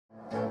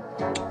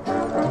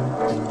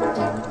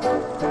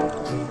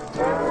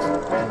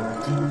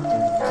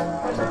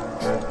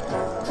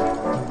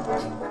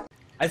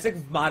I took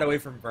mod away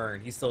from Burn.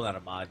 He's still not a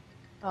mod.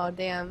 Oh,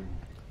 damn.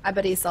 I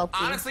bet he's salty.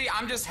 Honestly,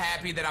 I'm just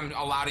happy that I'm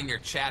allowed in your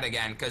chat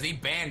again, because he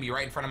banned me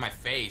right in front of my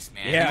face,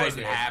 man. Yeah, he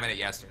wasn't having it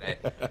yesterday.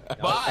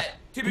 But,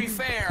 to be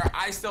fair,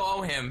 I still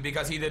owe him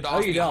because he did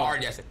me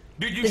hard yesterday.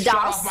 Dude, you shut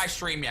off my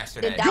stream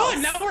yesterday. Good,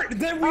 now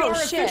we are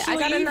officially I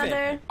got even.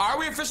 another. Are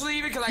we officially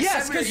even? Because I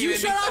yes, said we were even. Yes,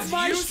 because you shut off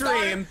my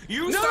stream.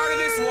 You started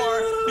this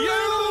war.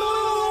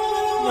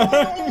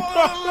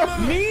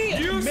 Me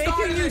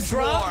making you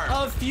drop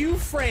a few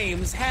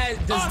frames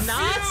does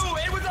not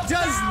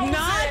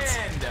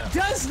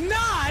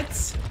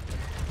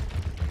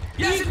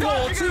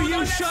equal to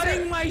you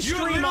shutting my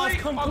stream off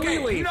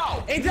completely.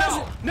 No, it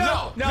doesn't.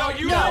 No.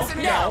 Yes.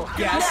 It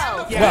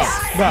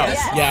does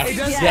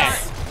not.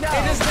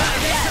 It is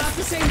not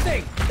the same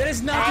thing. That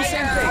is not the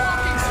same thing.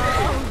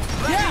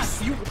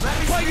 Yes,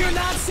 but you're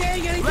not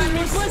saying anything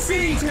worth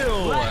listening to.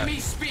 Let me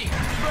speak.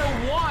 For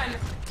one,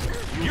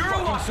 you're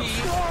lucky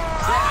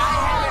that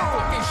I haven't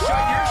fucking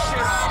shut your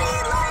shit off.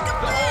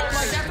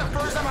 Like, that's the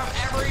first time I've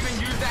ever even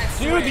used that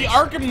switch. Dude, the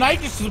Arkham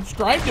Knight just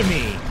subscribed to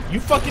me. You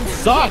fucking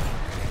suck.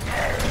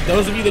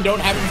 Those of you that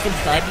don't have him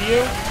subscribed to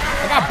you,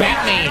 I got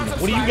Batman.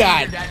 What do you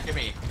got?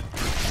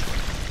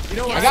 You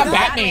know what? I got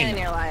Batman.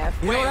 In your life.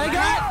 You know what I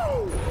got?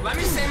 Let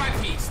me say my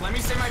piece. And then we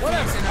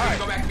can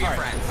go back to being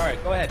friends. All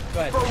right, go ahead.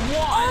 For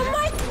one,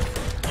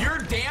 you're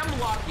damn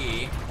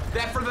lucky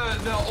that for the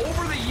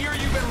over the year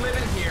you've been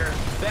living here,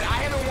 that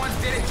I haven't once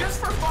did it just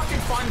for fucking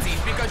funsies,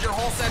 because your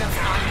whole setup's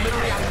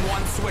literally on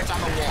one switch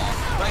on the wall.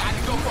 Like, I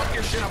can go fuck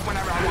your shit up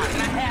whenever I want,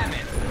 and I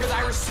haven't, because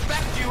I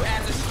respect you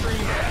as a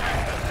streamer.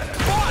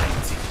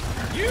 But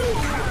you,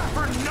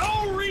 for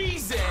no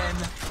reason,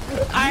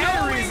 I had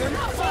a reason.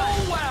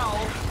 Full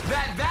well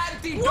that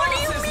DDoSes me. What do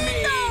you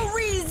mean no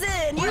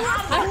reason? You were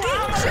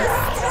fucking just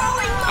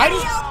throwing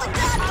money out the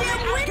goddamn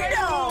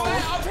window.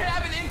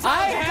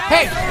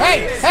 Hey!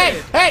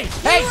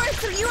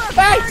 You are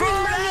burning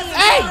money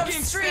on the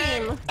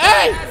stream.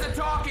 Hey! As a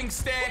talking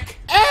stick.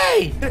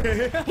 Hey!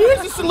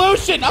 Here's the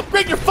solution.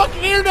 Upgrade your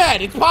fucking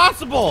internet. It's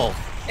possible.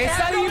 It's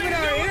not even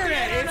our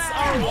internet. It's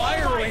our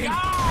wiring.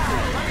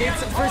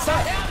 It's for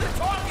some.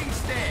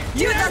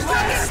 Dude, the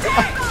fucking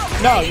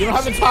stick. No, you don't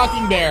have the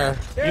talking bear.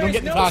 You don't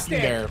get the talking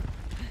bear.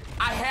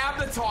 I have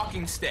the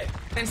talking stick,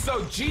 and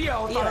so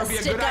Gio thought it'd be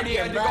a good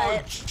idea to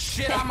go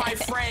shit on my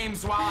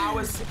frames while I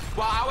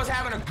was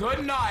having a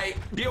good night.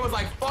 Gio was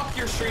like, "Fuck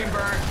your stream,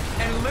 Burn,"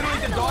 and literally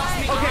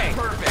DDoSed me on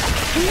purpose.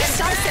 Can you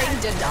stop saying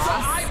DDoS? So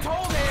I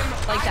told him.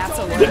 Like that's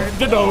a word.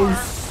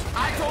 DDoS.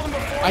 I told him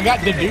before. I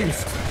got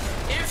deduced.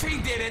 If he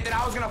did it, then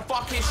I was gonna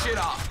fuck his shit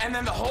up. And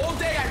then the whole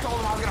day I told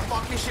him I was gonna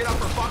fuck his shit up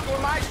for fucking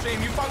with my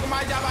stream. You fuck with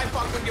my job, I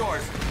fuck with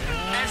yours.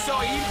 And so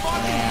he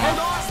fucking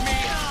DDoSed me,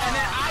 and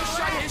then I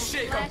shut his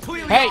shit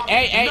completely off.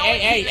 Hey.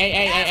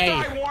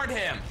 After I warned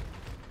him.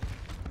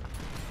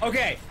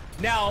 Okay,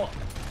 now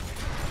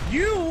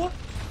you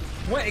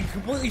went and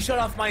completely shut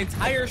off my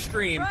entire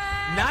stream.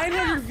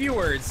 900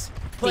 viewers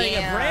playing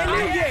a brand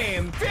new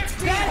game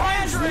that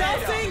has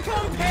nothing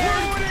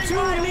compared to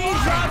me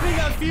dropping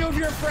a few of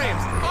your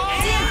frames.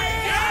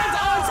 And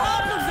on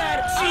top of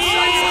that, I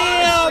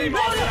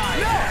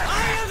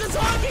have the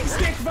talking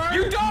stick, Vern.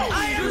 You don't.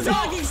 I have the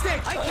talking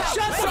stick.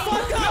 Shut the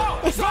fuck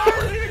up.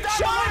 Vern,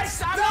 shut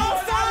the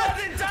fuck up.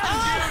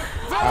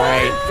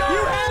 Alright.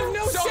 You have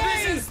no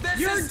say.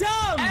 You're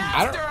dumb.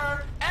 After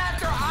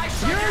I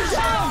shut your shit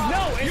dumb. off,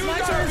 No, it's my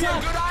turn.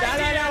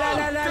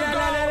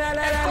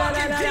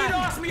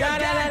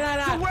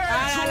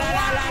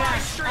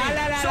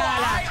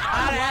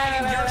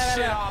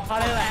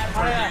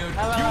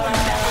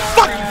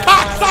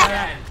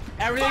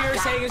 Everything you're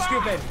saying is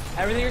stupid.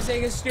 Everything you're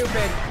saying is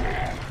stupid.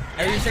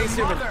 Everything you're saying is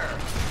stupid.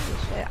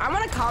 I'm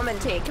gonna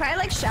commentate. Can I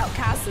like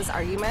shoutcast this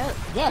argument?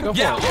 Yeah, go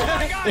for it.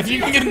 If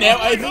you can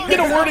get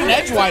a word in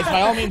edgewise,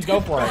 by all means,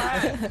 go for it.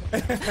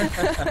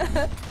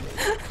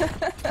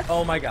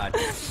 Oh my god.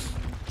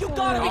 You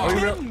gotta be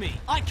kidding me!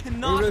 I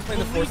cannot. Are we really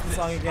playing the Fortune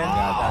song again?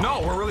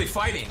 No, we're really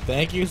fighting.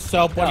 Thank you,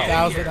 Soap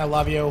 1000. I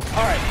love you. All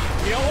right.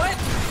 You know what?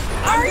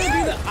 I'm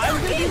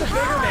gonna be the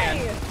bigger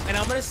man, and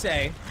I'm gonna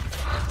say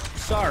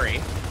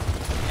sorry,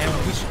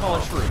 and we should call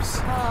a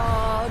truce.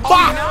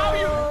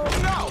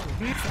 No.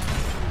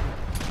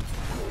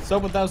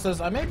 Soap 1000 says,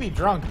 I may be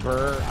drunk,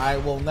 Burr. I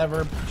will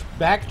never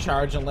back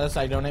charge unless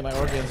I donate my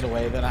organs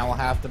away. Then I will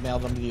have to mail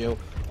them to you.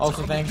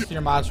 Also, thanks to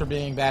your mods for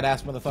being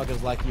badass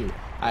motherfuckers like you.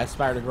 I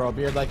aspire to grow a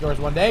beard like yours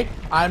one day.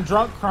 I'm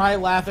drunk, cry,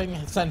 laughing,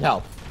 send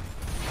help.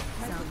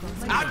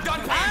 I'm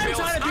done paying bills.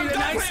 I'm trying to be the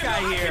nice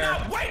guy here.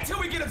 Wait till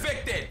we get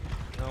evicted.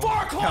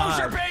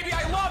 Foreclosure, baby,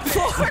 I love it.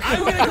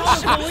 I'm gonna call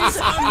the police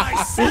on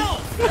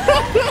myself.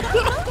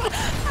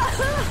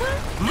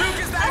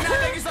 Lucas,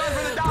 thank you so much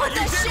for the dollar. You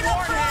did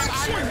warn him.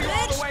 I would be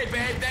all the way,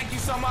 babe. Thank you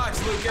so much,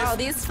 Lucas. Oh,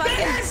 these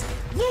fucking...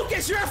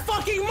 Lucas, you're a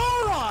fucking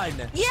moron!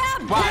 Yeah,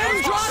 him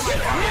dropping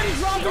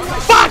my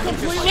Fuck!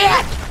 completely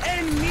Shit!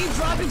 and me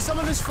dropping some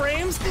of his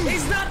frames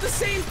is not the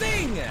same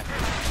thing! It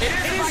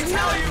is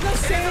not the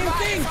same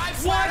thing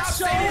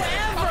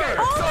whatsoever!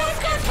 Oh my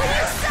god, can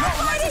you stop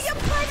letting you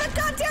play the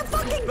goddamn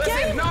fucking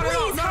game, please? No.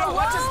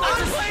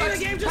 I'm playing the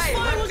game just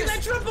fine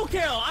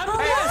kill. I'm a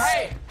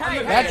Hey,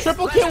 That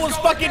triple kill was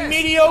fucking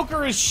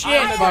mediocre as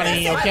shit,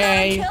 buddy,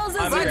 okay? Kills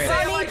is I'm great.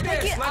 funny.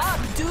 Pick it up,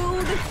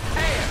 dude.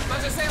 Hey,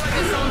 let's just say it like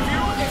this. So if you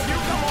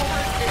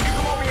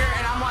come over here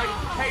and I'm like,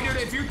 hey dude,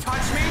 if you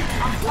touch me,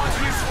 I'm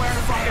punching you square in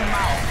the fucking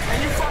mouth. And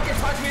you fucking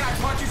touch me and I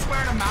punch you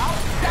square in the mouth,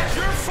 that's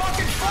your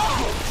fucking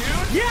fault,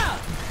 dude. Yeah,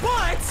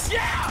 but So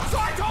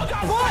I told you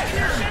I was fucking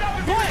your shit up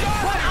if you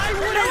done. But I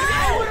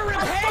wouldn't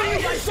repay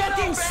you by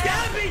fucking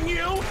stabbing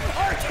you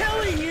or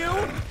killing you.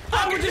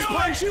 I would just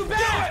punch you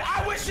back.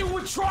 I wish you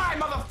would try,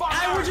 motherfucker.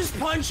 I would just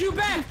punch you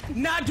back,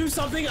 not do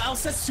something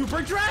else that's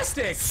super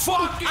drastic.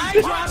 Fucking I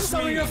punch dropped some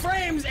of me. your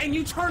frames and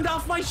you turned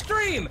off my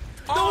stream.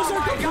 Those Oh are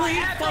my complete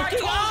God, after I fucking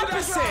told you that's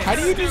opposites. right. How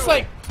do you just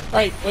like,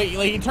 alright, wait,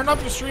 like you turned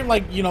off your stream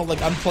like, you know, like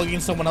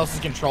unplugging someone else's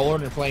controller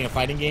and you're playing a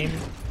fighting game?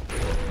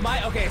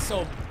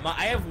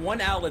 I have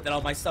one outlet that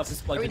all my stuff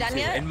is plugged Are we done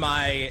into, yet? and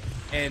my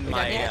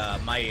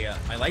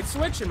light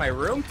switch in my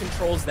room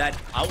controls that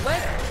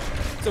outlet,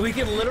 so we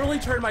can literally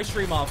turn my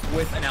stream off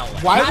with an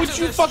outlet. Why Not would just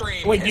you the fuck?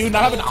 stream, Wait, do you his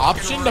not have an whole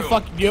option fucking to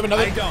fuck? Do you have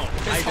another? I don't.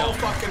 This whole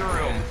fucking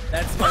room.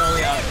 That's my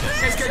only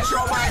outlet. It's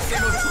controlled by a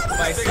single My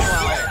single single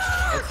switch.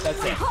 outlet.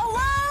 That's it. Hello.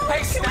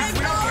 Hey, Steph, Can I we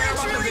don't go care orange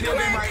about the really video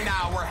game quick? right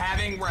now. We're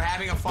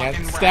having a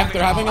fucking. Yeah, Steph,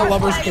 they're having a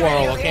lover's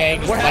quarrel, okay?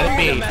 Just We're let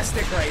having it a be.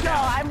 domestic right No,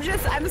 now.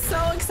 I'm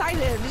so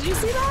excited. Did you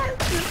see that?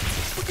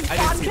 I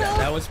did see that.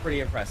 That was pretty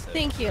impressive.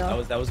 Thank you.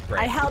 That was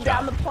great. I held Good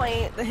down job. the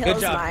point. The Good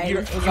hill's job. mine. You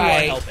It was are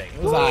aight. helping.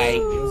 It was aight. It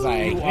was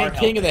aight. You You're are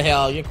king of the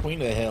helping. hill. You're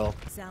queen of the hill.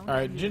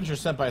 Alright, Ginger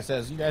Senpai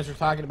says, you guys are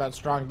talking about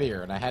strong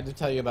beer, and I had to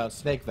tell you about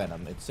snake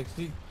venom. It's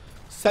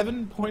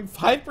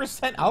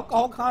 67.5%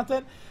 alcohol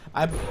content.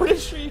 I'm pretty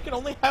sure you can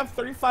only have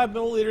 35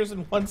 milliliters in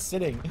one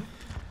sitting.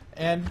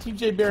 And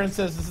TJ Barron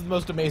says, this is the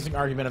most amazing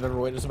argument I've ever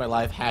witnessed in my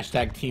life.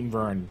 Hashtag Team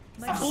Vern.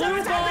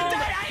 Blue ball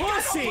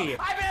pussy!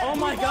 Oh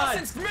my god.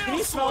 Can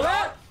you smell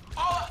that?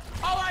 All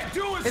I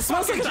do is It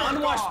smells like fucking an jerk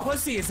unwashed off.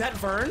 pussy. Is that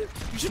Vern?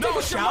 You should No, take a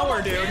it's your shower,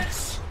 mama, dude.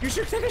 bitch. You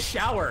should take a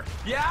shower.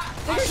 Yeah?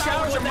 Take a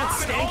shower with that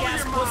stank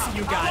ass pussy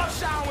you got.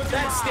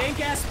 That stank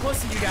ass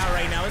pussy you got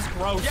right now is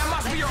gross. Yeah,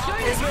 must be your uncle's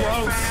It's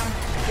bitch, gross. fam.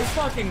 It's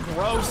fucking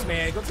gross,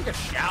 man. Go take a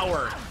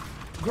shower.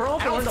 Grow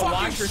up and learn to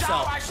wash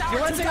yourself. You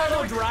want to take a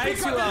little drive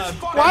to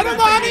Why do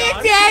mommy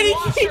and daddy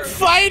keep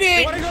fighting?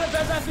 You want to go to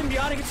Bed Bath &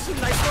 Beyond and get some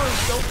nice little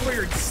soap for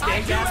your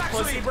stank ass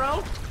pussy,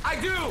 bro? I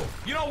do.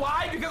 You know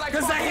why? Because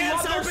Because the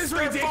hand soap is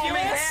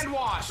ridiculous, hand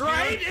wash, dude.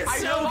 right? It's I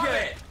so love good.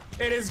 it.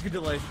 It is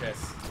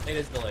delicious. It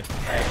is delicious.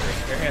 I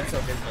agree. Your hand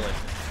soap is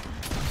delicious.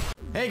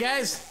 Hey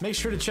guys, make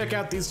sure to check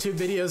out these two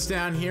videos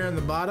down here in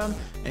the bottom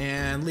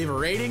and leave a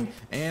rating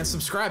and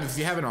subscribe if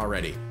you haven't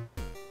already.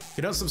 If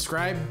you don't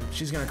subscribe,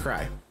 she's gonna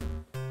cry.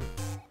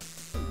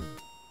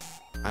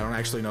 I don't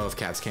actually know if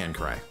cats can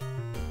cry.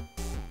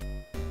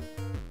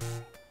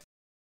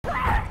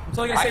 I'm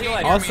still gonna say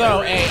delicious.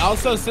 Also,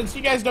 hey, since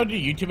you guys don't do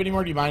YouTube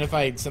anymore, do you mind if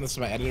I send this to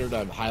my editor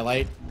to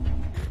highlight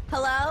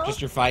Hello?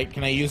 just your fight?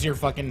 Can I use your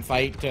fucking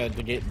fight to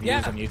get views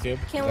Yeah. on YouTube?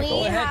 Can Is that we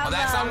cool? have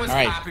That song was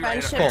Alright.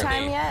 copyrighted. friendship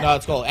apparently. time yet? No,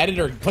 it's cool.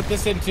 Editor, put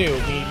this in too.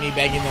 Me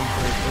begging them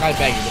for, not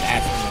begging, but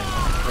asking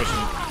them for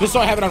permission. Just so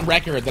I have it on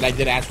record that I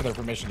did ask for their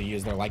permission to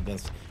use their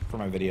likeness for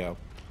my video.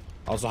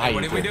 Also, hi,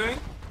 What are we YouTube. doing?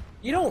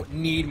 You don't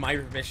need my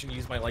permission to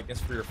use my likeness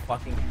for your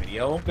fucking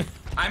video.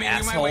 I mean,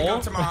 Asshole. you might wake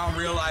up tomorrow and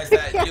realize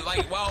that you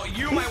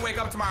you might wake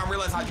up tomorrow and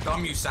realize how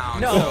dumb you sound.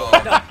 No,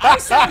 so. no, I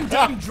sound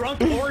dumb, drunk,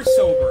 or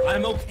sober.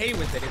 I'm okay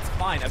with it. It's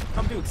fine. I've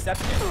come to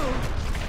accept it.